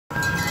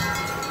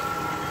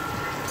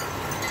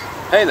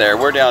Hey there,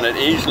 we're down at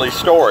Easley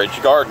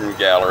Storage Garden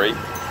Gallery,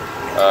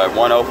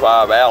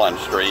 105 Allen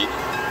Street,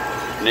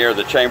 near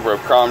the Chamber of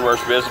Commerce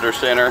Visitor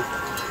Center.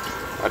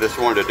 I just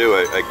wanted to do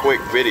a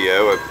quick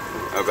video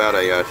about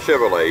a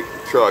Chevrolet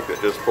truck that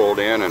just pulled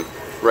in and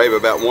rave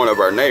about one of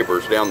our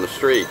neighbors down the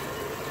street.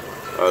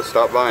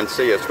 Stop by and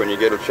see us when you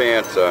get a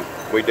chance.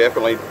 We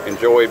definitely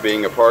enjoy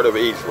being a part of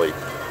Easley.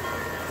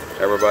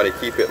 Everybody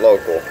keep it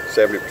local.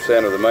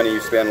 70% of the money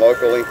you spend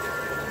locally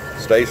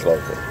stays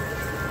local.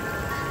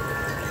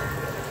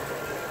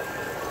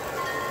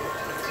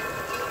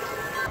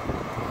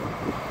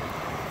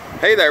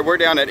 Hey there, we're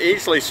down at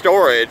Easley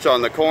Storage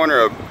on the corner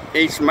of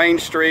East Main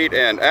Street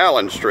and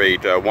Allen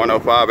Street,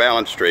 105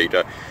 Allen Street.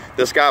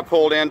 This guy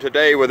pulled in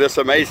today with this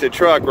amazing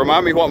truck.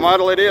 Remind me what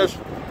model it is?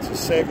 It's a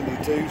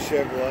 72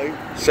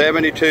 Chevrolet.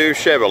 72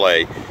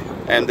 Chevrolet.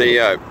 And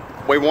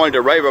we wanted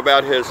to rave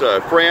about his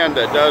friend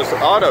that does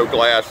auto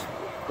glass.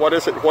 What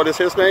is it? What is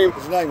his name?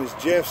 His name is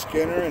Jeff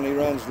Skinner, and he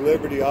runs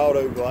Liberty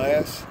Auto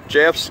Glass.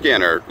 Jeff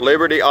Skinner,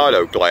 Liberty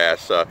Auto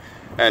Glass.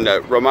 And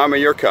remind me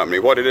of your company,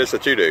 what it is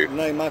that you do. The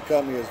name of my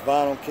company is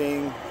Vinyl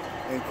King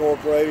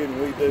Incorporated, and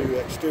we do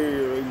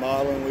exterior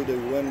remodeling. We do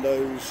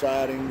windows,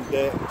 siding,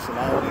 decks, and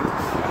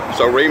awnings.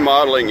 So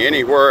remodeling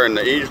anywhere in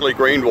the Easley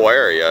Greenville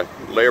area,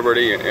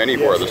 Liberty,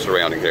 anywhere in the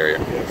surrounding area.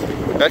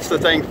 Yes. That's the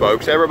thing,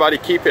 folks. Everybody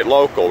keep it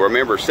local.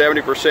 Remember,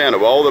 70%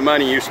 of all the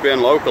money you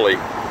spend locally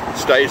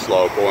stays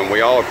local, and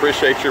we all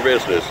appreciate your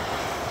business.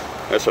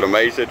 That's an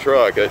amazing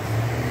truck.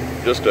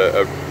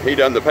 He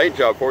done the paint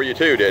job for you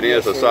too, didn't he?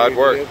 Yes, as a side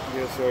work?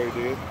 Yes, sir,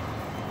 he did.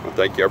 Well,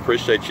 thank you. I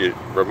appreciate you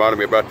reminding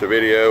me about the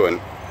video,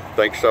 and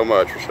thanks so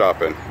much for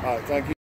stopping. All right, thank you.